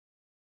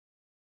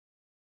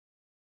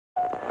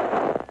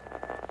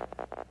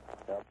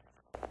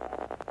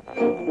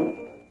Hey,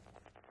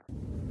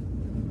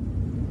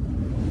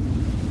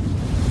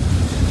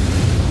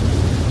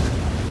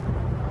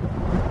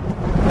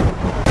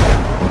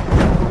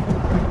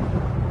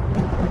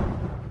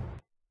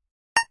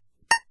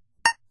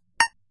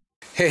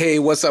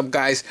 what's up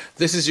guys?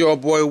 This is your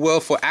boy Will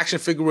for Action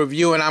Figure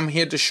Review, and I'm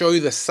here to show you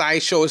the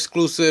Sideshow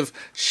exclusive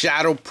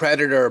Shadow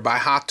Predator by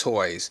Hot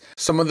Toys.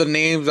 Some of the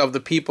names of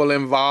the people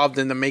involved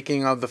in the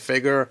making of the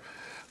figure.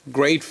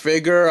 Great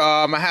figure.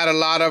 I had a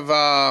lot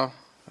of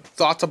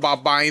thoughts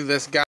about buying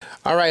this guy.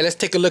 Alright, let's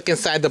take a look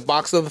inside the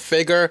box of the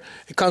figure.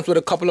 It comes with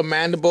a couple of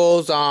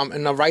mandibles.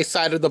 In the right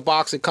side of the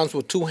box it comes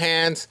with two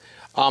hands,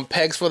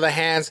 pegs for the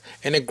hands,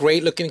 and a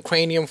great looking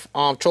cranium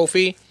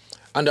trophy.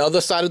 On the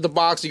other side of the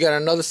box, you got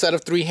another set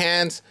of three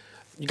hands.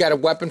 You got a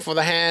weapon for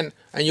the hand,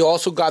 and you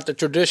also got the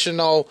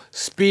traditional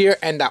spear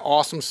and that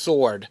awesome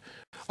sword.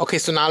 Okay,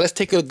 so now let's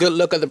take a good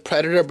look at the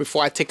Predator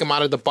before I take him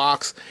out of the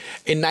box.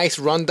 A nice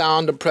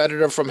rundown of the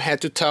Predator from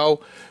head to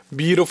toe.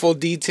 Beautiful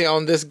detail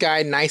on this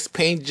guy. Nice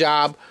paint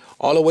job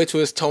all the way to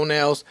his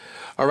toenails.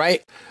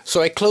 Alright,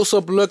 so a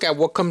close-up look at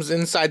what comes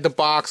inside the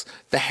box.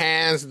 The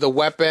hands, the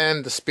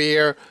weapon, the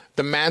spear,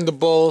 the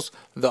mandibles,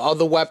 the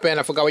other weapon,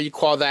 I forgot what you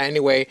call that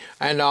anyway,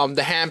 and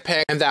the hand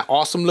peg, and that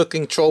awesome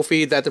looking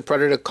trophy that the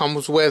Predator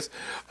comes with.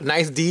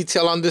 Nice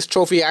detail on this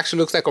trophy. It actually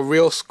looks like a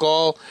real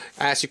skull.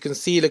 As you can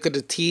see, look at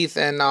the teeth,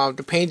 and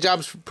the paint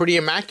job's pretty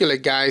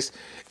immaculate, guys.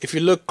 If you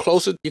look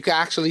closer, you can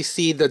actually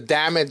see the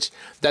damage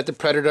that the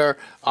Predator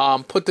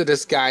put to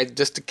this guy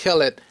just to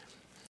kill it.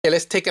 Okay,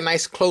 let's take a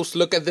nice close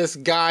look at this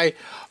guy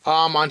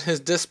on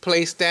his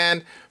display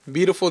stand.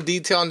 Beautiful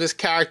detail on this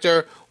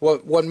character.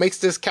 What makes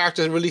this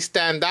character really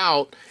stand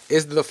out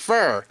is the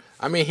fur.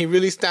 I mean, he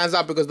really stands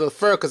out because of the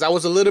fur, because I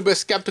was a little bit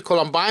skeptical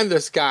on buying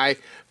this guy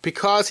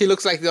because he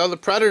looks like the other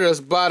Predators,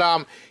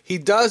 but he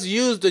does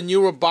use the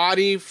newer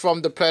body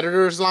from the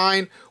Predators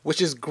line,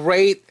 which is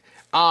great,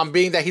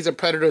 being that he's a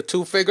Predator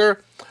 2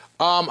 figure.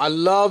 I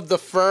love the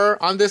fur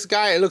on this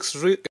guy. It looks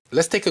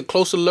let's take a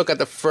closer look at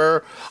the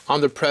fur on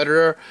the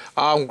Predator.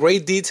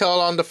 Great detail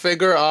on the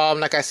figure.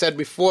 Like I said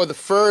before, the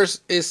fur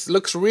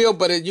looks real,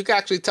 but you can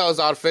actually tell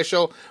it's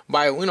artificial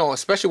by,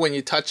 especially when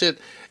you touch it.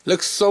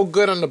 Looks so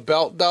good on the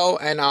belt though,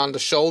 and on the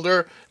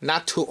shoulder.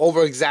 Not too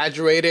over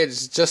exaggerated.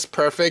 It's just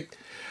perfect.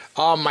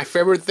 My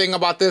favorite thing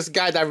about this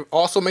guy that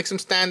also makes him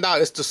stand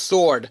out is the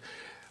sword,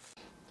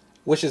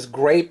 which is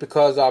great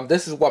because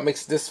this is what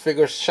makes this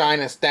figure shine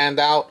and stand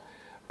out.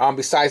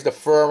 Besides the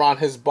fur on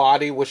his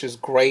body, which is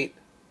great.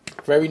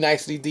 Very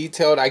nicely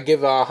detailed. I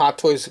give Hot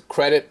Toys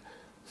credit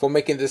for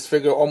making this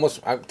figure almost,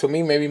 to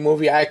me, maybe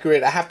movie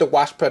accurate. I have to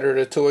watch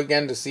Predator 2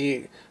 again to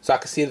see, so I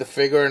can see the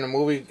figure in the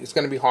movie. It's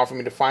going to be hard for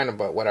me to find him,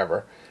 but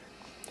whatever.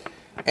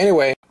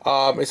 Anyway,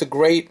 it's a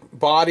great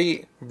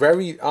body.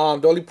 The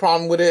only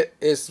problem with it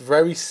is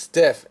very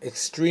stiff,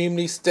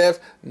 extremely stiff.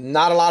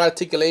 Not a lot of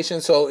articulation,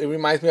 so it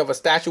reminds me of a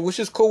statue, which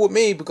is cool with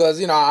me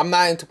because, I'm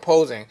not into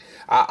posing.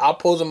 I'll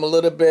pose him a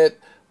little bit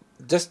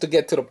just to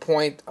get to the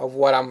point of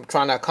what I'm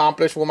trying to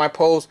accomplish with my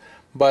pose,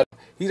 but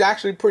he's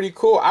actually pretty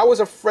cool. I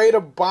was afraid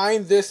of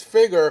buying this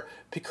figure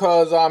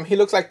because he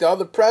looks like the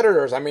other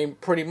Predators. I mean,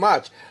 pretty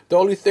much. The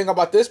only thing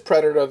about this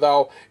Predator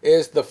though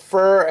is the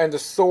fur and the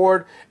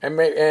sword, and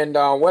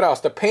what else?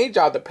 The paint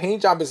job. The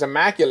paint job is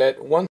immaculate.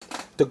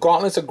 The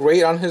gauntlets are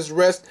great on his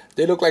wrist.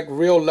 They look like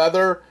real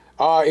leather.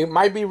 It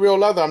might be real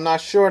leather, I'm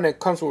not sure, and it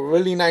comes with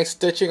really nice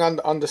stitching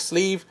on the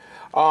sleeve.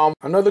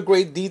 Another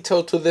great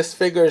detail to this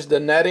figure is the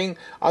netting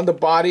on the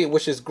body,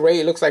 which is great.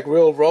 It looks like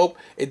real rope.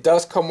 It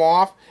does come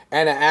off,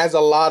 and it adds a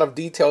lot of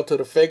detail to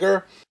the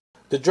figure.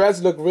 The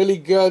dreads look really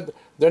good.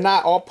 They're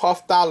not all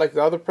puffed out like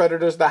the other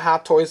Predators that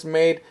Hot Toys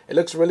made. It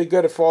looks really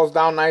good. It falls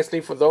down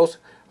nicely for those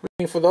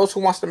who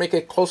wants to make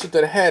it closer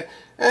to the head.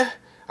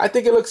 I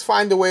think it looks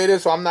fine the way it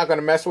is, so I'm not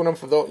gonna mess with them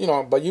for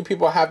those, but you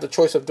people have the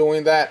choice of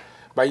doing that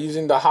by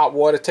using the hot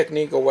water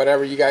technique or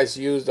whatever you guys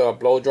use, the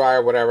blow dry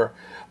or whatever.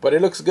 But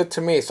it looks good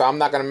to me, so I'm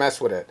not going to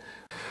mess with it.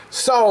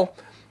 So,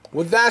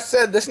 with that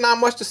said, there's not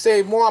much to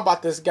say more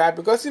about this guy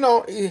because,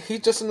 he's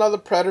just another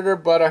Predator,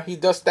 but he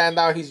does stand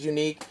out. He's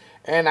unique,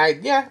 and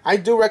I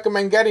do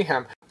recommend getting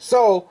him.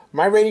 So,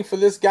 my rating for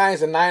this guy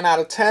is a 9 out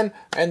of 10,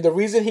 and the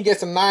reason he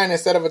gets a 9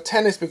 instead of a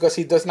 10 is because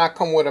he does not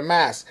come with a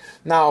mask.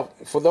 Now,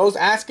 for those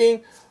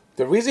asking,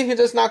 the reason he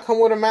does not come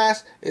with a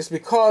mask is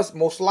because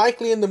most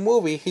likely in the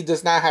movie he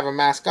does not have a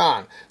mask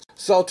on.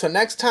 So till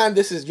next time,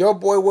 this is your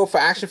boy Will for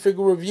Action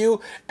Figure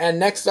Review, and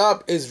next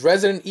up is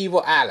Resident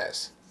Evil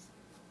Alice.